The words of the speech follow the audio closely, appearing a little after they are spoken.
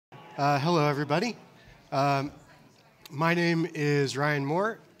Hello, everybody. My name is Ryan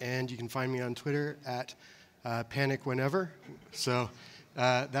Moore, and you can find me on Twitter at Panic Whenever. So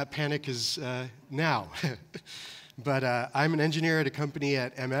that panic is now. But I'm an engineer at a company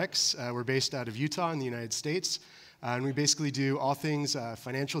at MX. We're based out of Utah in the United States, and we basically do all things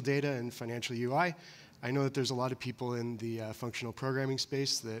financial data and financial UI. I know that there's a lot of people in the functional programming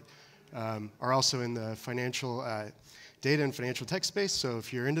space that are also in the financial data and financial tech space, so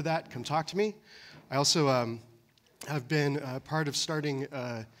if you're into that, come talk to me. I also have been part of starting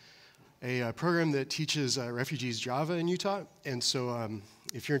a program that teaches refugees Java in Utah, and so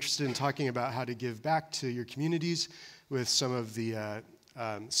if you're interested in talking about how to give back to your communities with some of the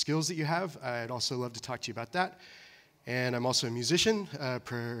skills that you have, I'd also love to talk to you about that. And I'm also a musician,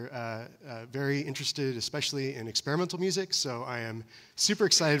 very interested especially in experimental music, so I am super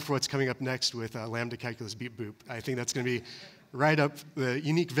excited for what's coming up next with Lambda Calculus Beep Boop. I think that's going to be right up the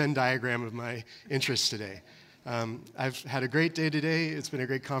unique Venn diagram of my interests today. I've had a great day today. It's been a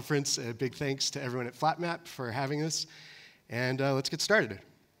great conference. A big thanks to everyone at flatMap for having us. And let's get started.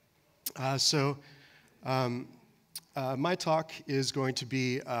 My talk is going to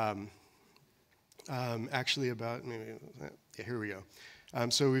be actually about, here we go.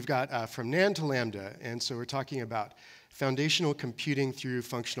 So we've got from NAND to Lambda, and so we're talking about foundational computing through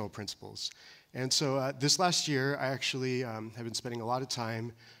functional principles. And so this last year, I actually have been spending a lot of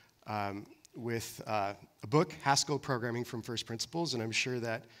time with a book, Haskell Programming from First Principles, and I'm sure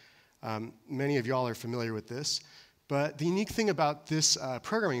that many of y'all are familiar with this. But the unique thing about this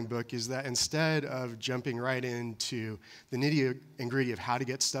programming book is that instead of jumping right into the nitty-gritty of how to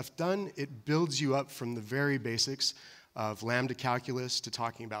get stuff done, it builds you up from the very basics of Lambda calculus to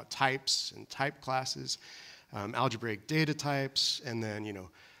talking about types and type classes, algebraic data types, and then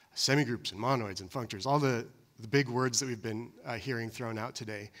semigroups and monoids and functors, all the big words that we've been hearing thrown out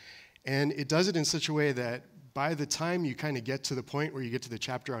today. And it does it in such a way that by the time you kind of get to the point where you get to the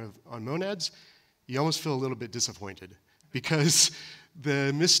chapter on monads, you almost feel a little bit disappointed because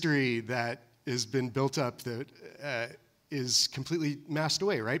the mystery that has been built up that is completely masked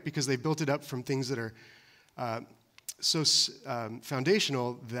away, right? Because they built it up from things that are so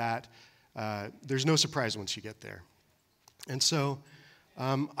foundational that there's no surprise once you get there. And so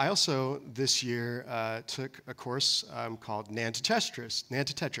I also this year took a course called NAND to Tetris,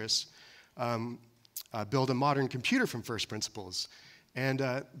 Build a Modern Computer from First Principles. And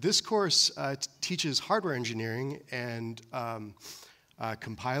this course teaches hardware engineering and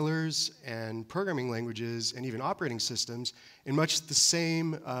compilers and programming languages and even operating systems in much the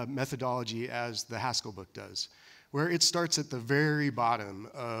same methodology as the Haskell book does, where it starts at the very bottom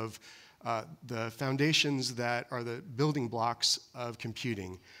of the foundations that are the building blocks of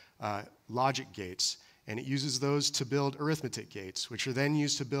computing, logic gates. And it uses those to build arithmetic gates, which are then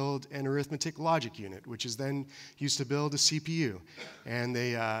used to build an arithmetic logic unit, which is then used to build a CPU. And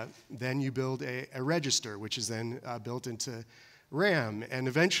then you build a register, which is then built into RAM. And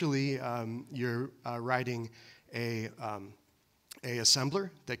eventually, you're writing a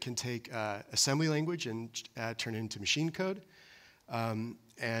assembler that can take assembly language and turn it into machine code.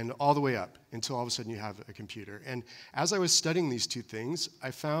 And all the way up until all of a sudden you have a computer. And as I was studying these two things,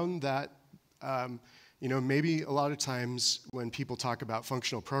 I found that maybe a lot of times when people talk about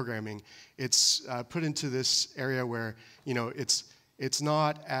functional programming, it's put into this area where, it's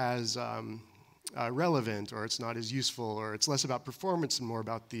not as relevant, or it's not as useful, or it's less about performance and more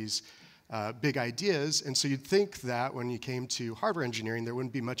about these big ideas. And so you'd think that when you came to hardware engineering, there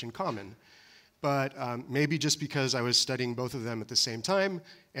wouldn't be much in common. But maybe just because I was studying both of them at the same time,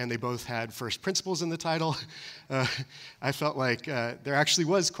 and they both had first principles in the title, I felt like there actually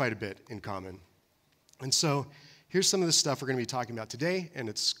was quite a bit in common. And so here's some of the stuff we're going to be talking about today, and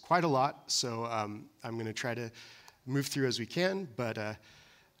it's quite a lot, so I'm going to try to move through as we can, but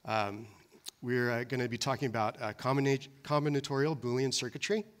we're going to be talking about combinatorial Boolean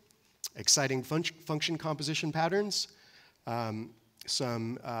circuitry, exciting function composition patterns,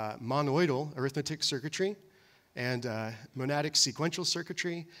 some monoidal arithmetic circuitry, and monadic sequential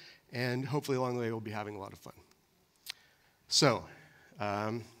circuitry, and hopefully along the way we'll be having a lot of fun. So,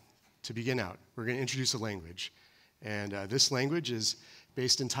 to begin out, we're going to introduce a language. And this language is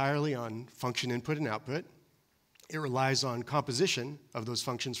based entirely on function input and output. It relies on composition of those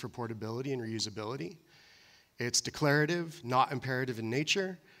functions for portability and reusability. It's declarative, not imperative in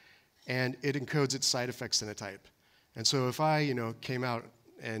nature, and it encodes its side effects in a type. And so if I came out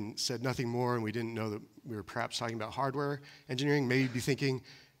and said nothing more and we didn't know that we were perhaps talking about hardware engineering, maybe you'd be thinking,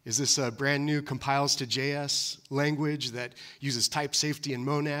 is this a brand new compiles to JS language that uses type safety and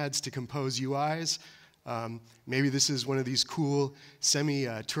monads to compose UIs? Maybe this is one of these cool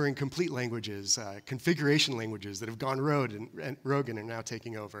semi-Turing complete languages, configuration languages that have gone rogue and are now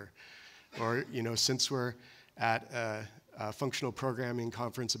taking over. Or, since we're at a functional programming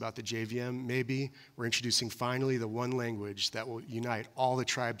conference about the JVM, maybe we're introducing finally the one language that will unite all the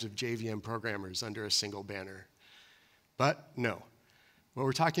tribes of JVM programmers under a single banner. But no. What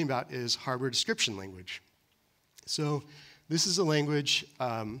we're talking about is hardware description language. So this is a language,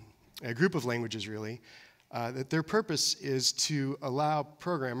 a group of languages really, that their purpose is to allow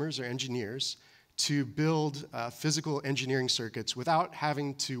programmers or engineers to build physical engineering circuits without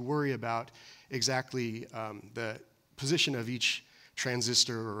having to worry about exactly the position of each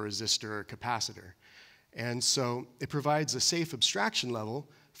transistor or resistor or capacitor. And so it provides a safe abstraction level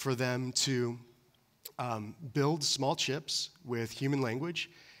for them to build small chips with human language,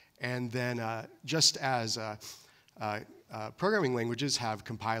 and then just as programming languages have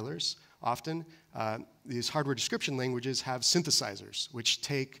compilers often, these hardware description languages have synthesizers, which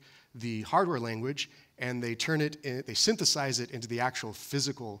take the hardware language and they they synthesize it into the actual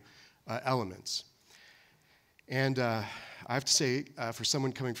physical elements. And I have to say, for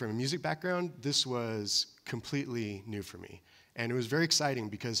someone coming from a music background, this was completely new for me. And it was very exciting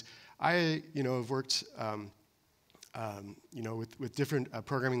because I, have worked, with different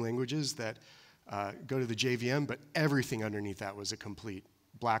programming languages that go to the JVM, but everything underneath that was a complete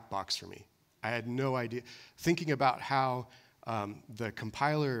black box for me. I had no idea. Thinking about how the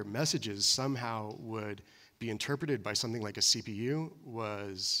compiler messages somehow would be interpreted by something like a CPU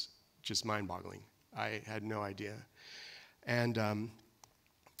was just mind-boggling. I had no idea. And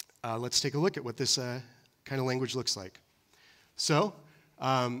let's take a look at what this kind of language looks like. So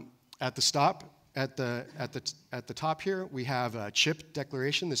at the top here, we have a chip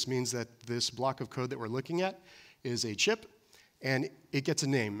declaration. This means that this block of code that we're looking at is a chip, and it gets a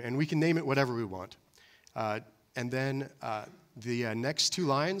name, and we can name it whatever we want. And then the next two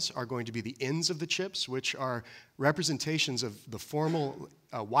lines are going to be the ins of the chips, which are representations of the formal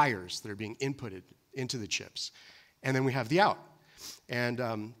wires that are being inputted into the chips. And then we have the out.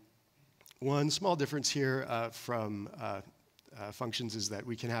 And one small difference here from functions is that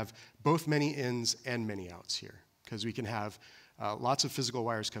we can have both many ins and many outs here, because we can have lots of physical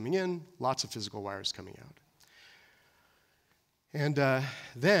wires coming in, lots of physical wires coming out. And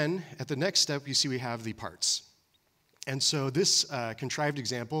then at the next step, you see we have the parts. And so this contrived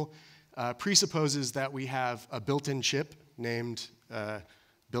example presupposes that we have a built-in chip named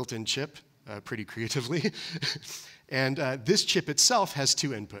built-in chip, pretty creatively. And this chip itself has two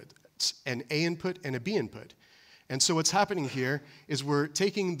inputs, an A input and a B input. And so what's happening here is we're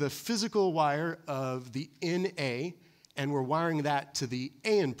taking the physical wire of the in A, and we're wiring that to the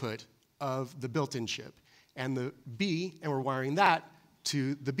A input of the built-in chip, and the B, and we're wiring that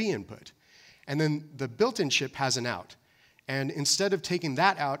to the B input. And then the built-in chip has an out. And instead of taking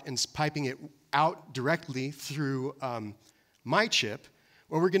that out and piping it out directly through my chip,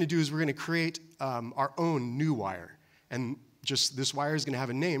 what we're going to do is we're going to create our own new wire. And just this wire is going to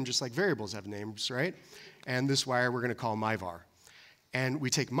have a name, just like variables have names, right? And this wire we're going to call myvar. And we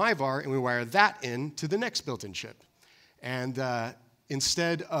take myvar and we wire that in to the next built-in chip. And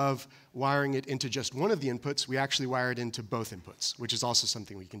instead of wiring it into just one of the inputs, we actually wire it into both inputs, which is also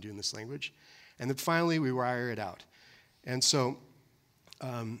something we can do in this language. And then finally, we wire it out. And so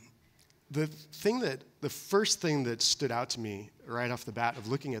the first thing that stood out to me right off the bat of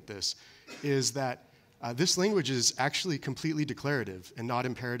looking at this is that this language is actually completely declarative and not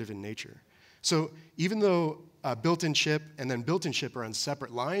imperative in nature. So even though built-in chip and then built-in chip are on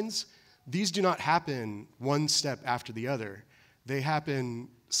separate lines, these do not happen one step after the other. They happen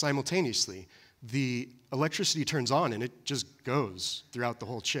simultaneously. The electricity turns on and it just goes throughout the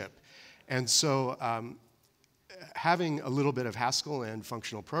whole chip. And so having a little bit of Haskell and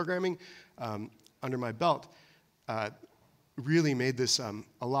functional programming under my belt really made this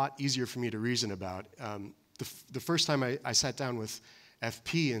a lot easier for me to reason about. The first time I sat down with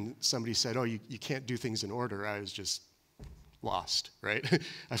FP and somebody said, oh, you can't do things in order, I was just lost, right?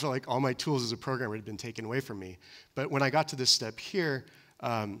 I felt like all my tools as a programmer had been taken away from me. But when I got to this step here,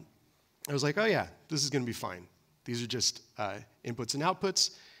 I was like, oh yeah, this is going to be fine. These are just inputs and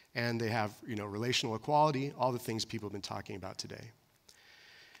outputs, and they have relational equality, all the things people have been talking about today.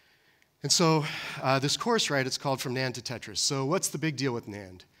 And so this course, right, it's called From NAND to Tetris. So what's the big deal with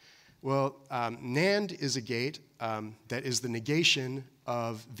NAND? Well, NAND is a gate that is the negation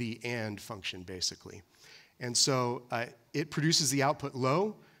of the AND function, basically. And so it produces the output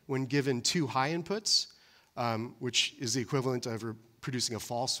low when given two high inputs, which is the equivalent of producing a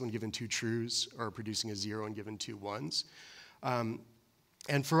false when given two trues, or producing a 0 when given two 1s.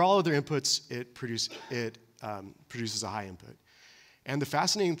 And for all other inputs, it produces a high input. And the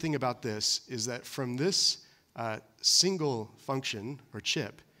fascinating thing about this is that from this single function or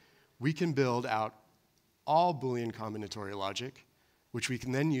chip, we can build out all Boolean combinatorial logic, which we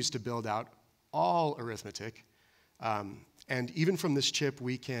can then use to build out all arithmetic. And even from this chip,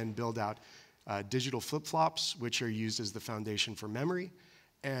 we can build out digital flip-flops, which are used as the foundation for memory.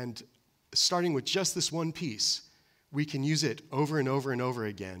 And starting with just this one piece, we can use it over and over and over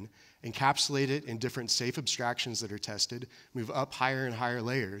again, encapsulate it in different safe abstractions that are tested, move up higher and higher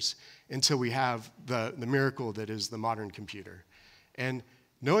layers until we have the miracle that is the modern computer. And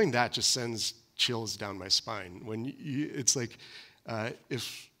knowing that just sends chills down my spine. When it's like,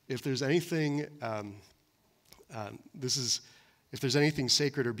 if there's anything, if there's anything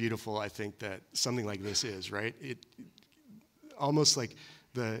sacred or beautiful, I think that something like this is, right? It almost like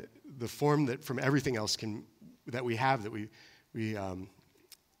the form that from everything else that we have that we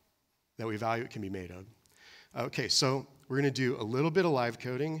value it can be made of. Okay, so we're going to do a little bit of live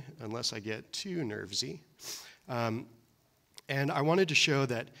coding, unless I get too nervesy. And I wanted to show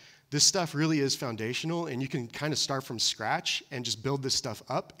that this stuff really is foundational, and you can kind of start from scratch and just build this stuff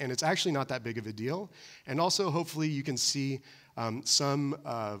up, and it's actually not that big of a deal. And also, hopefully, you can see some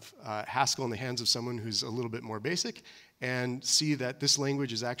of Haskell in the hands of someone who's a little bit more basic, and see that this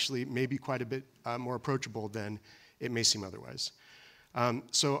language is actually maybe quite a bit more approachable than it may seem otherwise.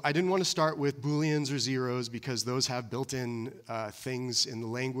 So I didn't want to start with Booleans or zeros because those have built-in things in the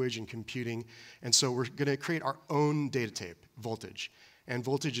language and computing. And so we're going to create our own data type, voltage. And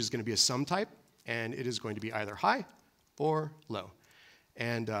voltage is going to be a sum type, and it is going to be either high or low.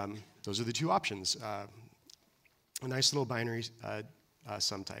 And those are the two options, a nice little binary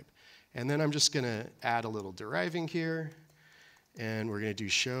sum type. And then I'm just going to add a little deriving here, and we're going to do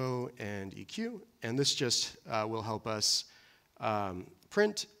show and EQ. And this just will help us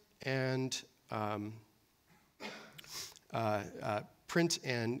print and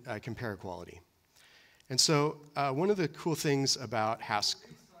compare quality. And so one of the cool things about Haskell.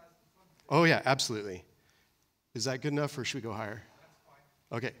 Oh yeah, absolutely. Is that good enough, or should we go higher?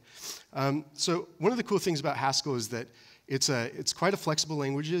 Okay. So one of the cool things about Haskell is that it's quite a flexible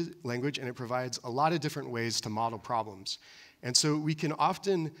language, and it provides a lot of different ways to model problems. And so we can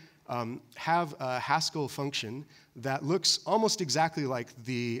often have a Haskell function that looks almost exactly like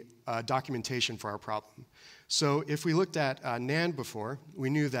the documentation for our problem. So if we looked at NAND before, we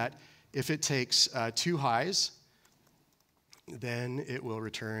knew that if it takes two highs, then it will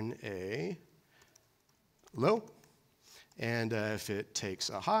return a low. And if it takes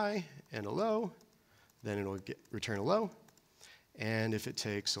a high and a low, then it'll return a low. And if it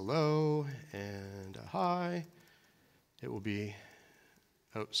takes a low and a high, it will be,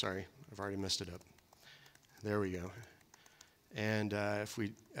 oh, sorry, I've already messed it up. There we go. And if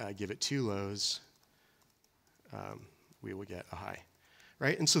we give it two lows, we will get a high,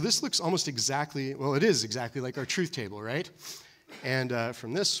 right? And so this looks almost exactly, well, it is exactly like our truth table, right? And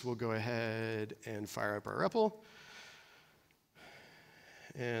from this, we'll go ahead and fire up our REPL.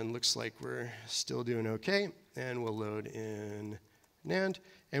 And looks like we're still doing okay. And we'll load in NAND.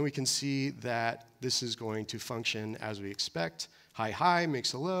 And we can see that this is going to function as we expect. High, high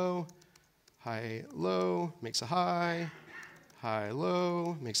makes a low. High, low makes a high. High,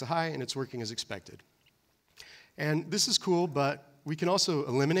 low makes a high. And it's working as expected. And this is cool, but we can also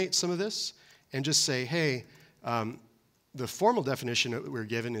eliminate some of this and just say, hey, the formal definition that we're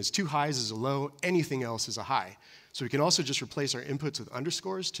given is two highs is a low, anything else is a high. So we can also just replace our inputs with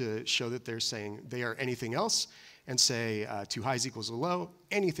underscores to show that they're saying they are anything else, and say two highs equals a low,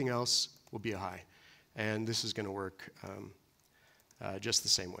 anything else will be a high. And this is going to work just the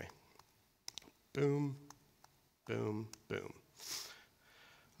same way. Boom, boom, boom.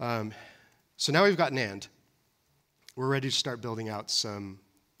 So now we've got NAND. We're ready to start building out some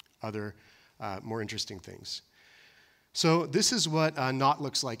other more interesting things. So this is what not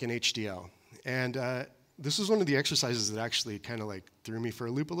looks like in HDL. And this was one of the exercises that actually kind of like threw me for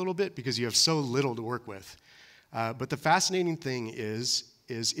a loop a little bit because you have so little to work with. But the fascinating thing is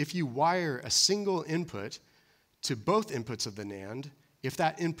if you wire a single input to both inputs of the NAND, if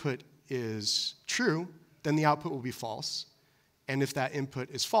that input is true, then the output will be false. And if that input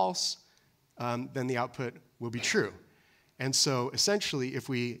is false, then the output will be true. And so essentially, if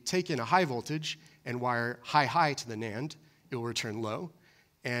we take in a high voltage and wire high, high to the NAND, it will return low.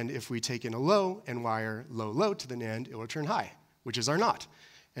 And if we take in a low and wire low, low to the NAND, it will return high, which is our not.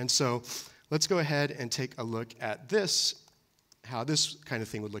 And so let's go ahead and take a look at this, how this kind of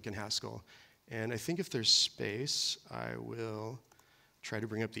thing would look in Haskell. And I think if there's space, I will try to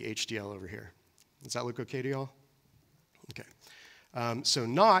bring up the HDL over here. Does that look okay to y'all? Okay. So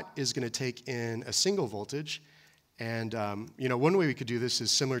not is going to take in a single voltage. And one way we could do this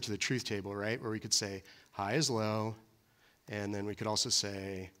is similar to the truth table, right? Where we could say high is low, and then we could also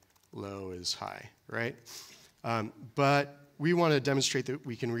say low is high, right? But we want to demonstrate that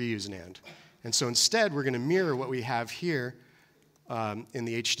we can reuse NAND. And so instead, we're going to mirror what we have here in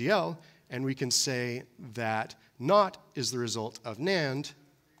the HDL, and we can say that not is the result of NAND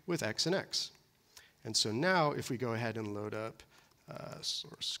with X and X. And so now, if we go ahead and load up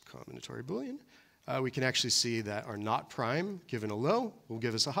source combinatorial Boolean, we can actually see that our not prime given a low will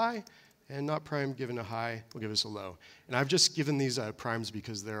give us a high, and not prime given a high will give us a low. And I've just given these primes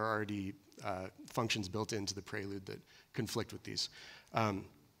because there are already functions built into the prelude that conflict with these.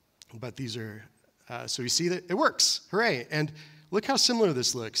 But these are, so you see that it works, hooray. And look how similar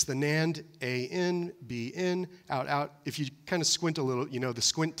this looks. The NAND, A in, B in, out, out. If you kind of squint a little, the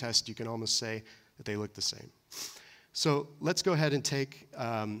squint test, you can almost say that they look the same. So let's go ahead and take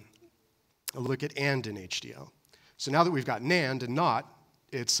a look at AND in HDL. So now that we've got NAND and not,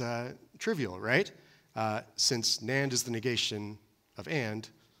 it's trivial, right? Since NAND is the negation of AND,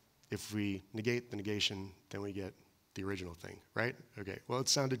 if we negate the negation, then we get the original thing, right? Okay, well, it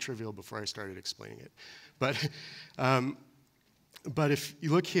sounded trivial before I started explaining it. But if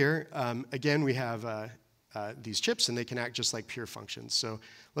you look here, again, we have these chips, and they can act just like pure functions. So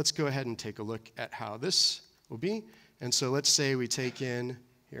let's go ahead and take a look at how this will be. And so let's say we take in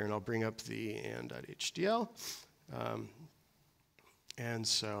here, and I'll bring up the and.hdl. And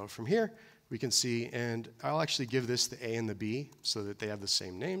so from here, we can see, and I'll actually give this the A and the B so that they have the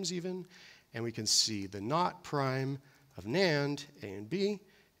same names even. And we can see the not prime of NAND, A and B.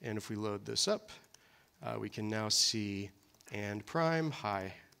 And if we load this up, we can now see and prime,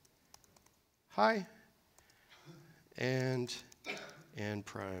 high, high, and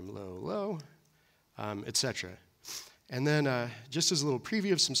prime, low, low, etc. And then just as a little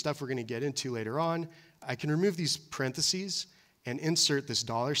preview of some stuff we're going to get into later on, I can remove these parentheses and insert this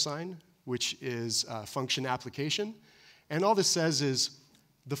 $sign, which is function application. And all this says is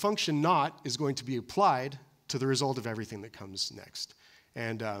the function not is going to be applied to the result of everything that comes next.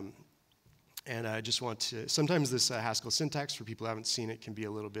 And I just want to, sometimes this Haskell syntax, for people who haven't seen it, can be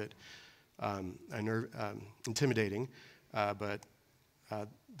a little bit intimidating, but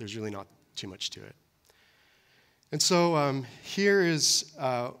there's really not too much to it. And so here is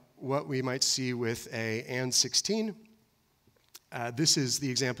what we might see with a AND 16. This is the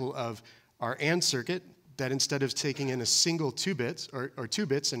example of our AND circuit that instead of taking in a single 2 bits, or 2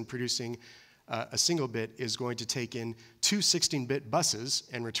 bits and producing a single bit, is going to take in 2 16-bit buses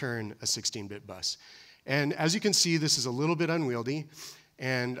and return a 16-bit bus. And as you can see, this is a little bit unwieldy.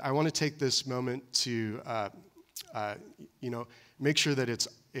 And I want to take this moment to make sure that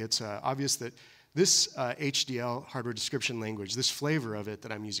it's obvious that this HDL, hardware description language, this flavor of it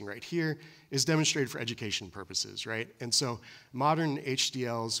that I'm using right here, is demonstrated for education purposes, right? And so modern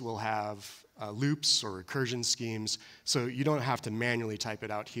HDLs will have loops or recursion schemes, so you don't have to manually type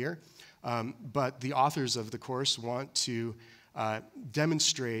it out here. But the authors of the course want to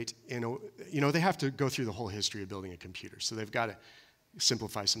demonstrate, they have to go through the whole history of building a computer, so they've got to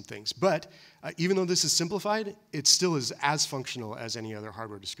simplify some things. But even though this is simplified, it still is as functional as any other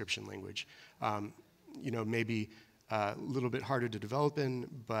hardware description language. Maybe a little bit harder to develop in,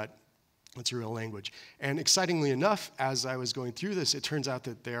 but it's a real language. And excitingly enough, as I was going through this, it turns out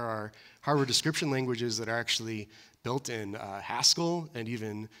that there are hardware description languages that are actually built in Haskell, and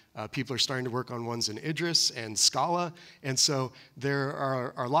even people are starting to work on ones in Idris and Scala. And so there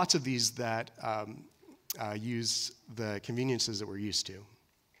are lots of these that use the conveniences that we're used to.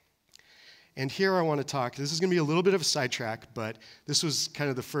 And here I want to talk, this is going to be a little bit of a sidetrack, but this was kind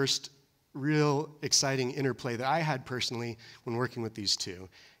of the first real exciting interplay that I had personally when working with these two.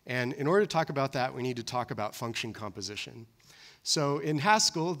 And in order to talk about that, we need to talk about function composition. So in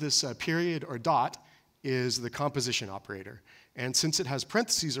Haskell, this period or dot is the composition operator. And since it has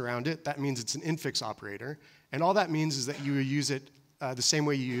parentheses around it, that means it's an infix operator. And all that means is that you use it the same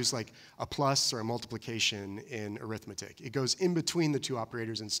way you use like a plus or a multiplication in arithmetic. It goes in between the two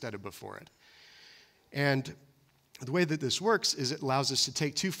operators instead of before it. And the way that this works is it allows us to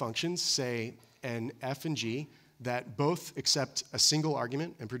take two functions, say an f and g, that both accept a single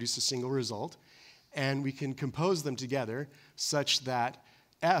argument and produce a single result, and we can compose them together such that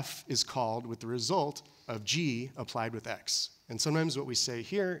f is called with the result of g applied with x. And sometimes what we say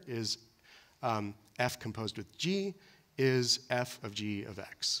here is f composed with g is f of g of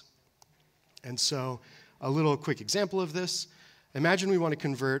x. And so a little quick example of this, imagine we want to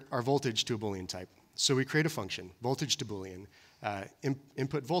convert our voltage to a Boolean type. So we create a function, voltage to Boolean,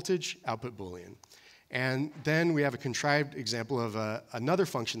 input voltage, output Boolean. And then we have a contrived example of another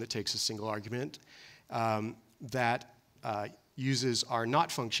function that takes a single argument that uses our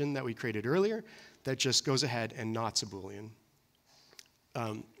not function that we created earlier that just goes ahead and nots a Boolean,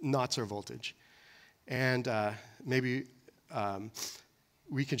 nots our voltage. And maybe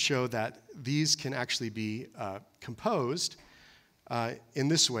we can show that these can actually be composed in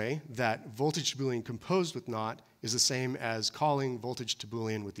this way, that voltage to Boolean composed with not is the same as calling voltage to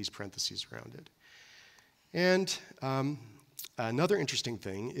Boolean with these parentheses around it. And another interesting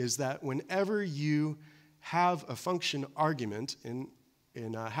thing is that whenever you have a function argument in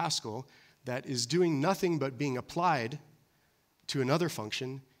Haskell that is doing nothing but being applied to another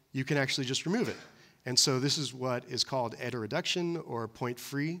function, you can actually just remove it. And so this is what is called heteroreduction or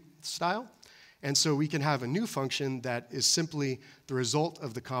point-free style. And so we can have a new function that is simply the result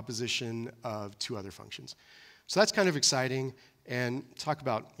of the composition of two other functions. So that's kind of exciting. And talk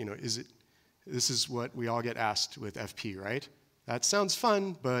about, this is what we all get asked with FP, right? That sounds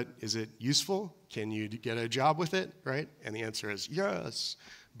fun, but is it useful? Can you get a job with it, right? And the answer is yes.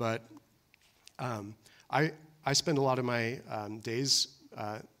 But I spend a lot of my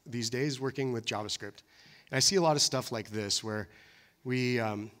these days working with JavaScript. And I see a lot of stuff like this where we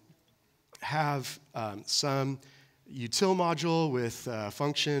have some util module with a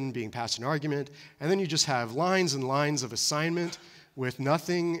function being passed an argument, and then you just have lines and lines of assignment with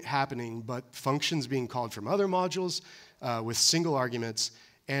nothing happening but functions being called from other modules with single arguments.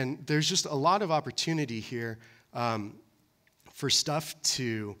 And there's just a lot of opportunity here for stuff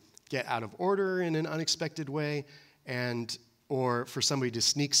to get out of order in an unexpected way, or for somebody to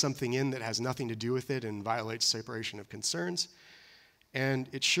sneak something in that has nothing to do with it and violates separation of concerns. And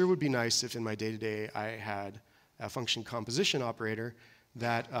it sure would be nice if in my day-to-day I had a function composition operator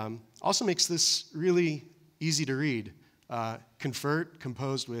that also makes this really easy to read. Convert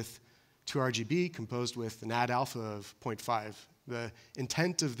composed with 2RGB, composed with an add alpha of 0.5. The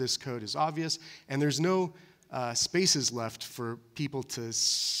intent of this code is obvious, and there's no spaces left for people to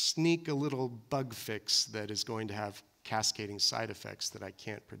sneak a little bug fix that is going to have cascading side effects that I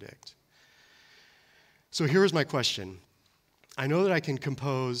can't predict. So here's my question. I know that I can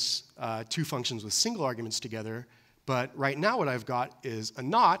compose two functions with single arguments together, but right now what I've got is a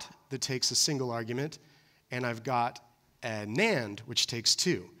not that takes a single argument, and I've got a NAND, which takes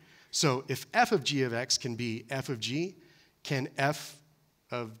two. So if f of g of x can be f of g, can f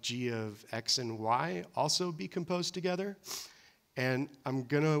of g of x and y also be composed together? And I'm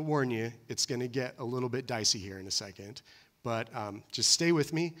going to warn you, it's going to get a little bit dicey here in a second. But just stay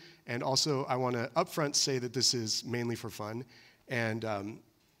with me. And also, I want to upfront say that this is mainly for fun. And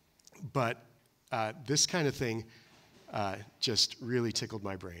but this kind of thing just really tickled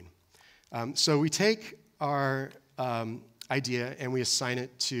my brain. So we take our idea and we assign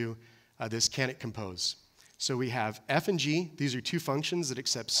it to this can it compose. So we have f and g. These are two functions that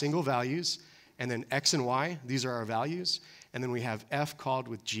accept single values. And then x and y, these are our values. And then we have f called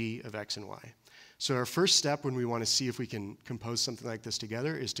with g of x and y. So our first step when we want to see if we can compose something like this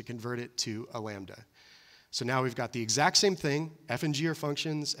together is to convert it to a lambda. So now we've got the exact same thing. F and g are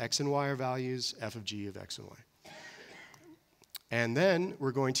functions, x and y are values, f of g of x and y. And then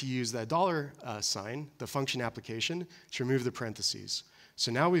we're going to use that dollar sign, the function application, to remove the parentheses.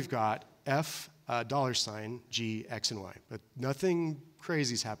 So now we've got f dollar sign g x and y, but nothing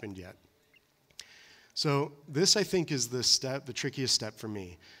crazy's happened yet. So this, I think, is the trickiest step for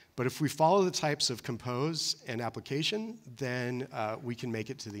me. But if we follow the types of compose and application, then we can make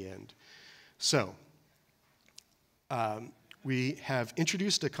it to the end. So we have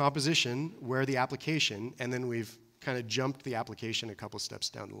introduced a composition where the application, and then we've kind of jumped the application a couple steps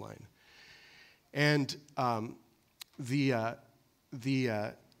down the line. And the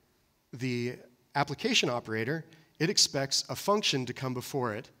application operator, it expects a function to come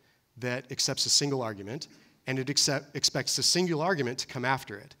before it that accepts a single argument, and it expects a singular argument to come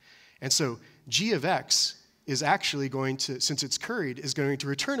after it. And so g of x is actually going to, since it's curried, is going to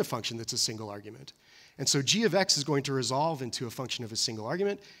return a function that's a single argument. And so g of x is going to resolve into a function of a single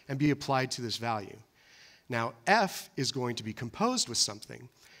argument and be applied to this value. Now f is going to be composed with something,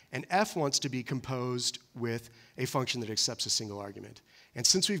 and f wants to be composed with a function that accepts a single argument. And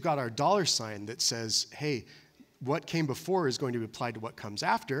since we've got our dollar sign that says, hey, what came before is going to be applied to what comes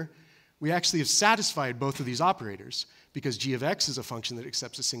after, we actually have satisfied both of these operators because g of x is a function that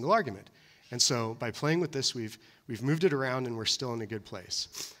accepts a single argument. And so by playing with this, we've moved it around and we're still in a good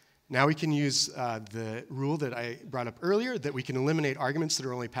place. Now we can use the rule that I brought up earlier, that we can eliminate arguments that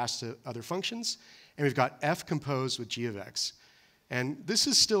are only passed to other functions. And we've got f composed with g of x. And this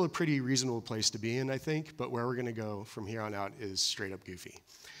is still a pretty reasonable place to be in, I think, but where we're going to go from here on out is straight up goofy.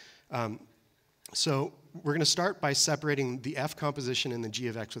 So we're going to start by separating the f composition and the g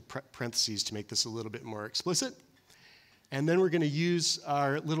of x with parentheses to make this a little bit more explicit. And then we're going to use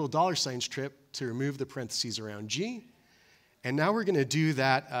our little $ strip to remove the parentheses around g. And now we're going to do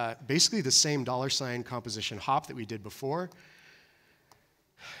that, basically the same $ composition hop that we did before.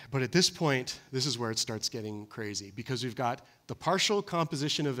 But at this point, this is where it starts getting crazy, because we've got the partial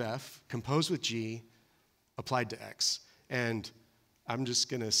composition of f composed with g applied to x. And I'm just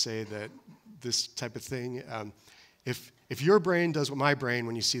going to say that this type of thing, if your brain does what my brain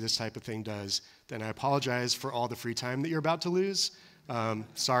when you see this type of thing does, then I apologize for all the free time that you're about to lose.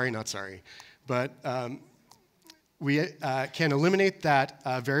 Sorry, not sorry. But we can eliminate that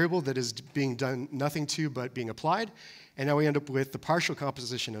variable that is being done nothing to but being applied. And now we end up with the partial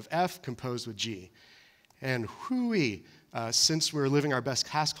composition of f composed with g. And hooey, since we're living our best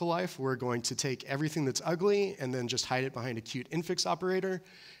Haskell life, we're going to take everything that's ugly and then just hide it behind a cute infix operator,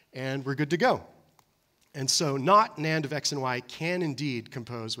 and we're good to go. And so not NAND of x and y can indeed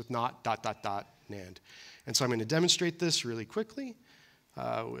compose with not ... NAND. And so I'm going to demonstrate this really quickly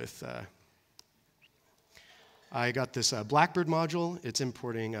with... I got this Blackbird module. It's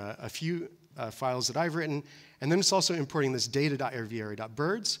importing a few files that I've written. And then it's also importing this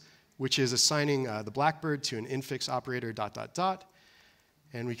data.aviary.birds, which is assigning the Blackbird to an infix operator ...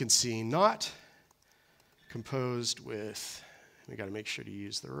 And we can see not composed with, we got to make sure to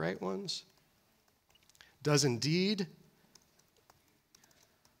use the right ones, does indeed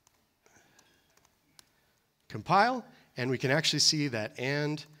compile. And we can actually see that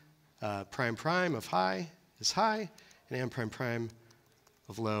and prime prime of high is high, and prime prime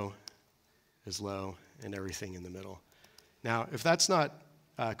of low is low, and everything in the middle. Now, if that's not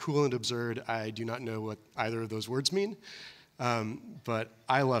cool and absurd, I do not know what either of those words mean, but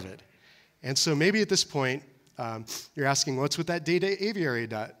I love it. And so maybe at this point, you're asking, what's with that data aviary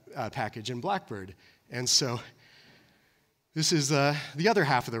package in Blackbird? And so this is the other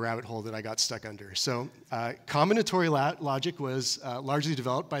half of the rabbit hole that I got stuck under. So combinatory logic was largely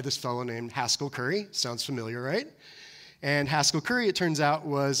developed by this fellow named Haskell Curry. Sounds familiar, right? And Haskell Curry, it turns out,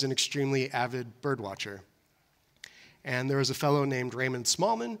 was an extremely avid birdwatcher. And there was a fellow named Raymond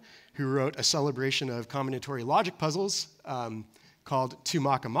Smallman who wrote a celebration of combinatory logic puzzles called To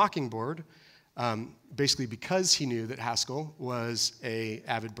Mock a Mockingbird, basically because he knew that Haskell was an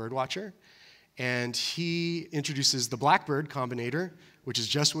avid birdwatcher. And he introduces the Blackbird combinator, which is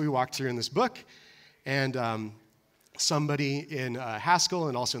just what we walked through in this book. And somebody in Haskell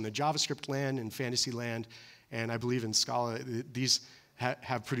and also in the JavaScript land and fantasy land, and I believe in Scala, these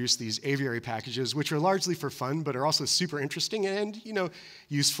have produced these aviary packages, which are largely for fun, but are also super interesting and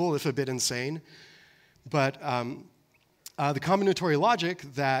useful, if a bit insane. But the combinatory logic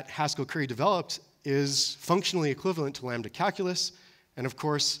that Haskell Curry developed is functionally equivalent to Lambda calculus, and of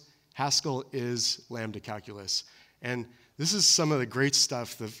course, Haskell is Lambda calculus. And this is some of the great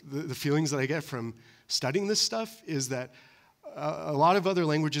stuff. The feelings that I get from studying this stuff is that a lot of other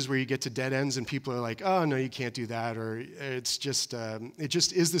languages where you get to dead ends and people are like, oh, no, you can't do that, or it's just, it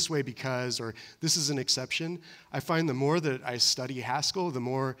just is this way because, or this is an exception. I find the more that I study Haskell, the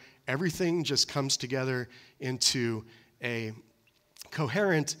more everything just comes together into a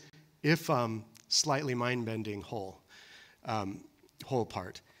coherent, if slightly mind-bending whole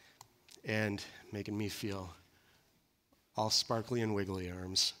part, and making me feel all sparkly and wiggly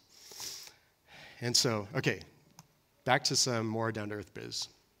arms. And so, okay, back to some more down-to-earth biz.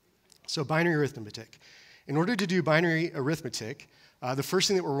 So binary arithmetic. In order to do binary arithmetic, the first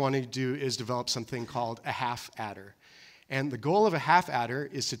thing that we're wanting to do is develop something called a half adder. And the goal of a half adder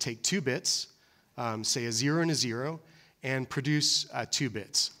is to take 2 bits, say a 0 and a 0, and produce 2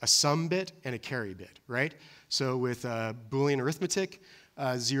 bits, a sum bit and a carry bit, right? So with Boolean arithmetic,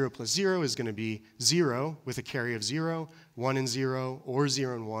 0 plus 0 is going to be 0 with a carry of 0. 1 and 0 or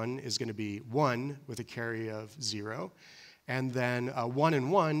 0 and 1 is going to be 1 with a carry of 0. And then 1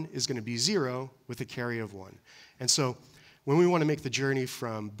 and 1 is going to be 0 with a carry of 1. And so when we want to make the journey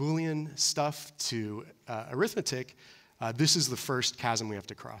from Boolean stuff to arithmetic, this is the first chasm we have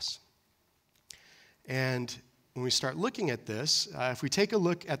to cross. And when we start looking at this, if we take a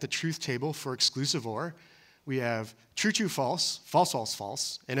look at the truth table for exclusive OR, we have true, true, false, false, false,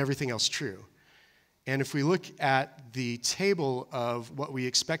 false, and everything else true. And if we look at the table of what we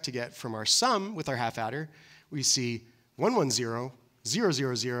expect to get from our sum with our half adder, we see 1, 1, 0, 0,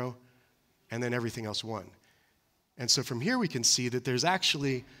 0, 0, and then everything else 1. And so from here we can see that there's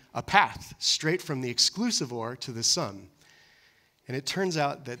actually a path straight from the exclusive OR to the sum. And it turns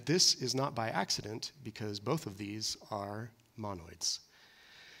out that this is not by accident because both of these are monoids.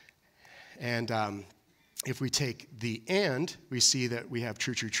 And if we take the and, we see that we have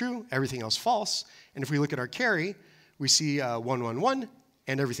true, true, true, everything else false. And if we look at our carry, we see 1, 1, 1,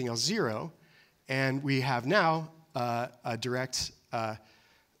 and everything else 0. And we have now a direct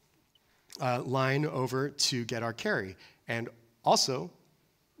line over to get our carry. And also,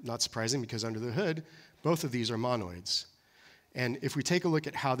 not surprising because under the hood, both of these are monoids. And if we take a look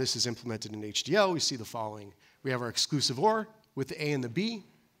at how this is implemented in HDL, we see the following. We have our exclusive OR with the A and the B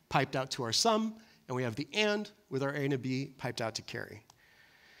piped out to our sum, and we have the AND with our A and a B piped out to carry.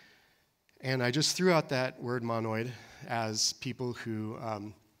 And I just threw out that word monoid as people who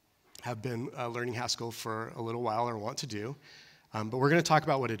have been learning Haskell for a little while or want to do. But we're going to talk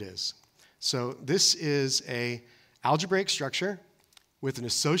about what it is. So this is an algebraic structure with an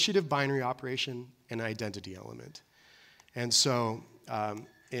associative binary operation and an identity element. And so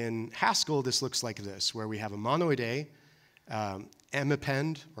in Haskell, this looks like this, where we have a monoid A,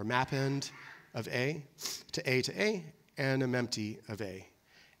 mappend or mapend of A, and a mempty of A.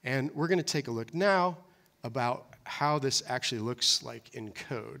 And we're going to take a look now about how this actually looks like in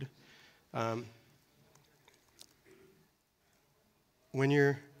code. When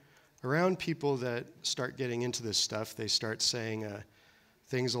you're around people that start getting into this stuff, they start saying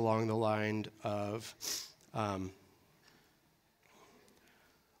things along the line of,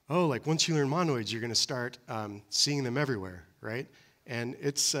 oh, like once you learn monoids, you're going to start seeing them everywhere, right? And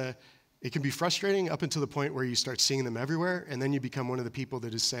it can be frustrating up until the point where you start seeing them everywhere, and then you become one of the people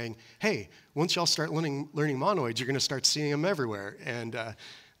that is saying, hey, once y'all start learning monoids, you're going to start seeing them everywhere. And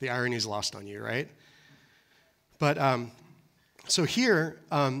the irony is lost on you, right? But so here,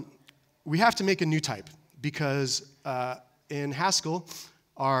 we have to make a new type because in Haskell,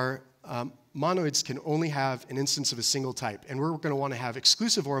 our monoids can only have an instance of a single type. And we're going to want to have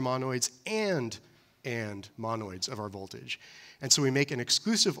exclusive OR monoids and monoids of our voltage. And so we make an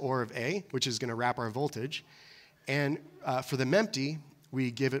exclusive OR of A, which is going to wrap our voltage. And for the mempty,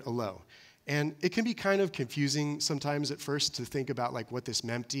 we give it a low. And it can be kind of confusing sometimes at first to think about like what this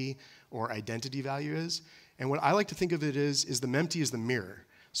mempty or identity value is. And what I like to think of it is the mempty is the mirror.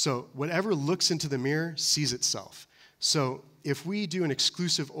 So whatever looks into the mirror sees itself. So if we do an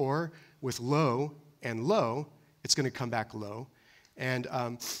exclusive OR with low and low, it's going to come back low. And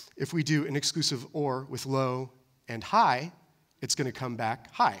if we do an exclusive OR with low and high, it's going to come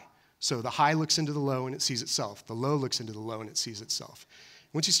back high. So the high looks into the low and it sees itself. The low looks into the low and it sees itself.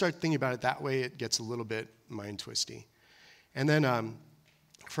 Once you start thinking about it that way, it gets a little bit mind-twisty. And then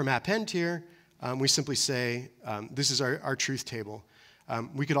for mapend here, we simply say this is our truth table.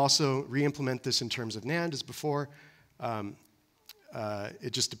 We could also re-implement this in terms of NAND as before.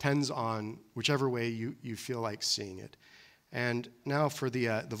 It just depends on whichever way you feel like seeing it. And now for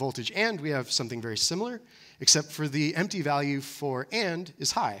the voltage AND, we have something very similar, except for the empty value for AND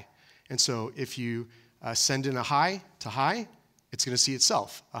is high. And so if you send in a high to high, it's going to see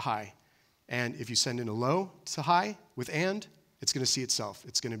itself, a high. And if you send in a low to high with AND, it's going to see itself.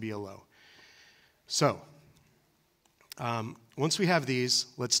 It's going to be a low. So once we have these,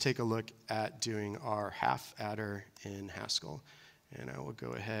 let's take a look at doing our half adder in Haskell. And I will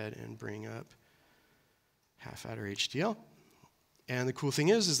go ahead and bring up half adder HDL. And the cool thing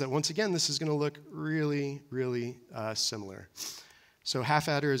is that once again, this is going to look really, really similar. So half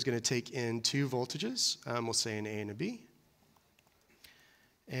adder is going to take in two voltages. We'll say an A and a B.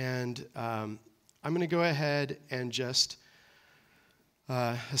 And I'm going to go ahead and just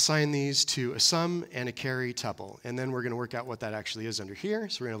assign these to a sum and a carry tuple. And then we're going to work out what that actually is under here.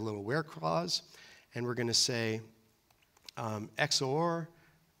 So we're going to have a little where clause. And we're going to say XOR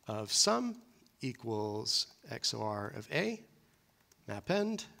of sum equals XOR of A,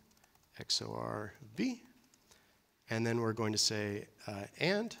 mapend, XOR of B. And then we're going to say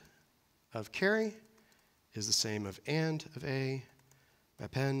AND of carry is the same of AND of A,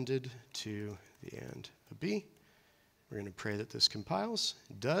 appended to the AND of B. We're going to pray that this compiles.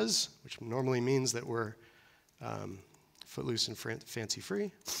 It does, which normally means that we're footloose and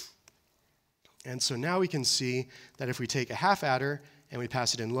fancy-free. And so now we can see that if we take a half adder and we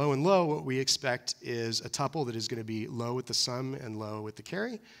pass it in low and low, what we expect is a tuple that is going to be low with the sum and low with the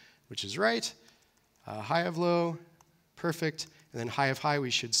carry, which is right. High of low, perfect. And then high of high,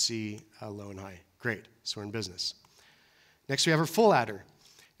 we should see low and high. Great, so we're in business. Next, we have our full adder.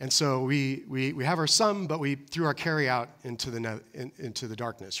 And so we have our sum, but we threw our carry out into the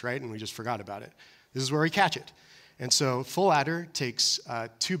darkness, right? And we just forgot about it. This is where we catch it. And so full adder takes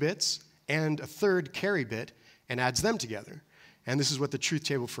 2 bits and a third carry bit and adds them together. And this is what the truth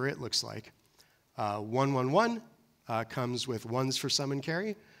table for it looks like. 1, 1, 1 comes with 1s for sum and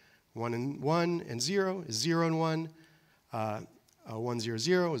carry. 1 and 1 and 0 is 0 and 1. 1, 0,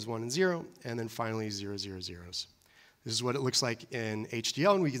 0 is 1 and 0, and then finally 0, 0, zeros. This is what it looks like in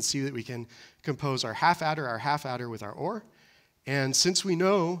HDL, and we can see that we can compose our half adder with our OR. And since we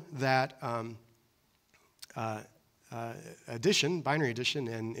know that addition, binary addition,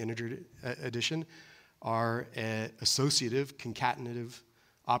 and integer addition are associative, concatenative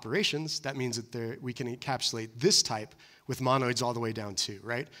operations, that means that we can encapsulate this type with monoids all the way down to,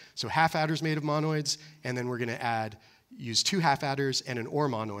 right? So half adders made of monoids, and then we're going to use 2 half adders and an OR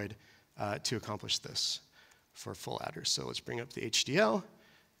monoid to accomplish this for full adders. So let's bring up the HDL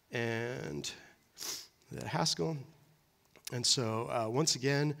and the Haskell. And so once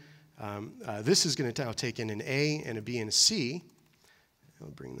again, this is going to now take in an A and a B and a C.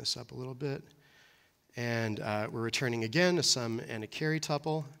 I'll bring this up a little bit. And we're returning again a sum and a carry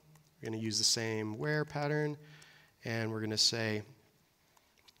tuple. We're going to use the same where pattern. And we're going to say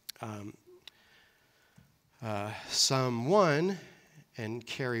sum 1 and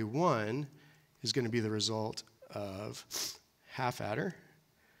carry 1 is going to be the result of half adder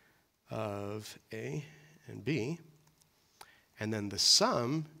of A and B. And then the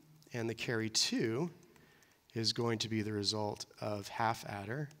sum and the carry 2 is going to be the result of half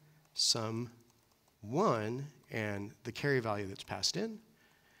adder sum 1 and the carry value that's passed in.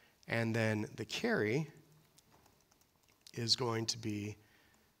 And then the carry is going to be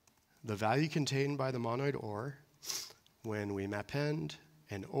the value contained by the monoid OR when we map-end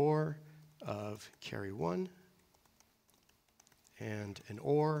an OR of carry 1 and an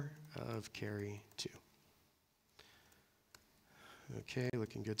OR of carry 2. Okay,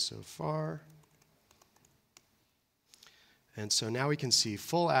 looking good so far. And so now we can see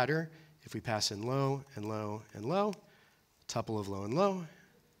full adder if we pass in low and low and low, tuple of low and low,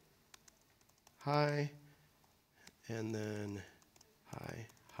 high, and then high,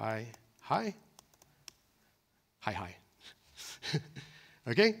 high, high, high, high.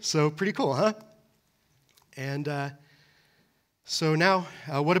 Okay, so pretty cool, huh? And so now,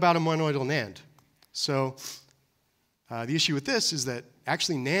 what about a monoidal NAND? So the issue with this is that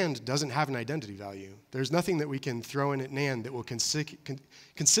actually NAND doesn't have an identity value. There's nothing that we can throw in at NAND that will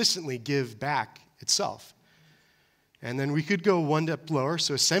consistently give back itself. And then we could go one step lower.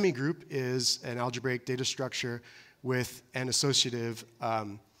 So a semigroup is an algebraic data structure with an associative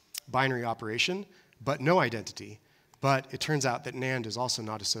binary operation, but no identity. But it turns out that NAND is also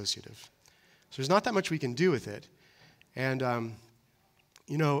not associative. So there's not that much we can do with it. And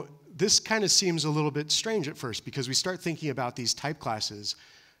you know, this kind of seems a little bit strange at first because we start thinking about these type classes,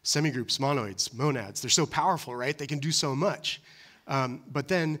 semigroups, monoids, monads. They're so powerful, right? They can do so much. But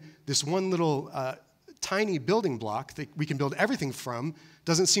then this one little tiny building block that we can build everything from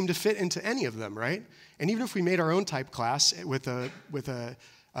doesn't seem to fit into any of them, right? And even if we made our own type class with a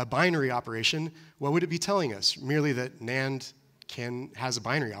binary operation, what would it be telling us? Merely that NAND has a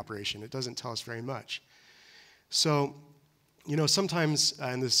binary operation. It doesn't tell us very much. So, you know, sometimes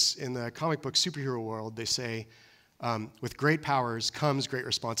in the comic book superhero world, they say, with great powers comes great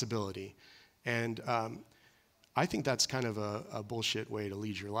responsibility. And I think that's kind of a bullshit way to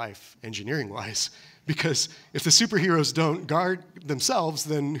lead your life, engineering-wise. Because if the superheroes don't guard themselves,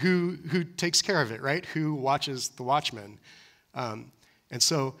 then who takes care of it, right? Who watches the watchmen? And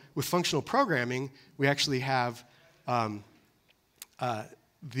so with functional programming, we actually have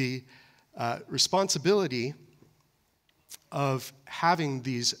the responsibility of having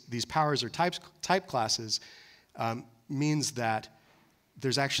these powers or type classes means that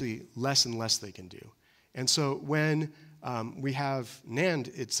there's actually less and less they can do. And so when we have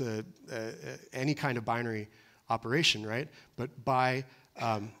NAND, it's any kind of binary operation, right? But by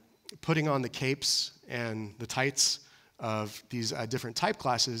putting on the capes and the tights of these different type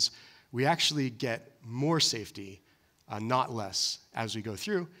classes, we actually get more safety, not less, as we go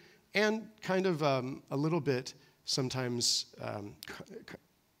through. And kind of a little bit sometimes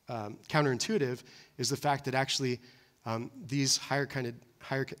counterintuitive is the fact that actually these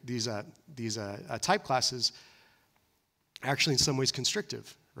type classes are actually in some ways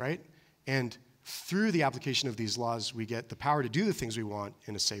constrictive, right? And through the application of these laws, we get the power to do the things we want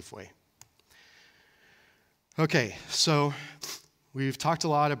in a safe way. Okay, so we've talked a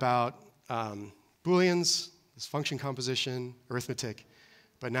lot about Booleans, this function composition, arithmetic.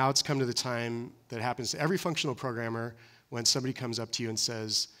 But now it's come to the time that happens to every functional programmer when somebody comes up to you and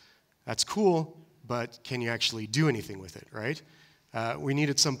says, that's cool, but can you actually do anything with it, right? We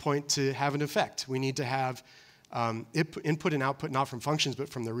need at some point to have an effect. We need to have input and output not from functions, but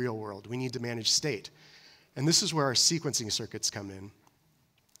from the real world. We need to manage state. And this is where our sequencing circuits come in.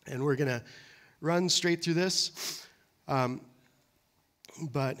 And we're going to run straight through this. And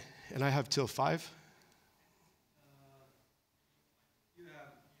I have till 5.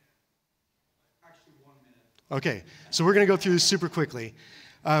 Okay, so we're going to go through this super quickly.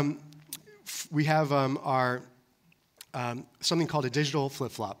 We have something called a digital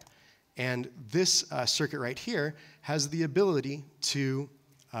flip-flop. And this circuit right here has the ability to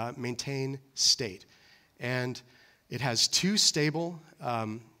maintain state. And it has two stable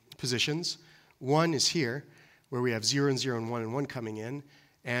positions. One is here, where we have 0 and 0 and 1 and 1 coming in.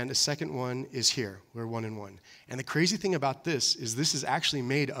 And a second one is here, where 1 and 1. And the crazy thing about this is actually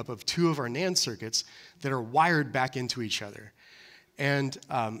made up of two of our NAND circuits that are wired back into each other. And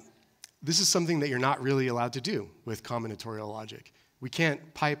this is something that you're not really allowed to do with combinatorial logic. We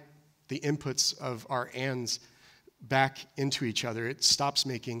can't pipe the inputs of our ANDs back into each other. It stops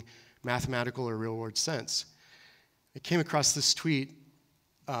making mathematical or real-world sense. I came across this tweet.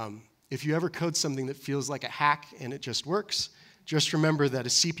 If you ever code something that feels like a hack and it just works, just remember that a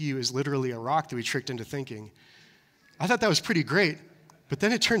CPU is literally a rock that we tricked into thinking. I thought that was pretty great, but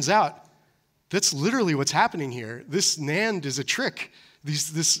then it turns out that's literally what's happening here. This NAND is a trick.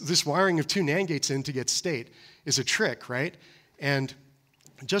 This wiring of two NAND gates in to get state is a trick, right? And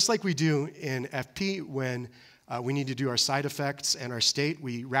just like we do in FP when we need to do our side effects and our state,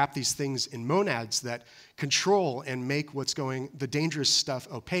 we wrap these things in monads that control and make what's going, the dangerous stuff,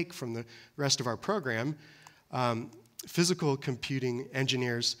 opaque from the rest of our program. Physical computing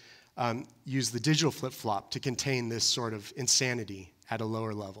engineers use the digital flip-flop to contain this sort of insanity at a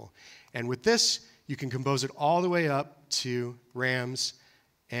lower level. And with this, you can compose it all the way up to RAMs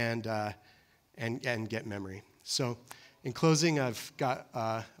and get memory. So in closing, I've got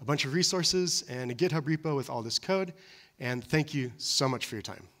a bunch of resources and a GitHub repo with all this code. And thank you so much for your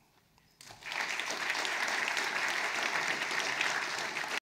time.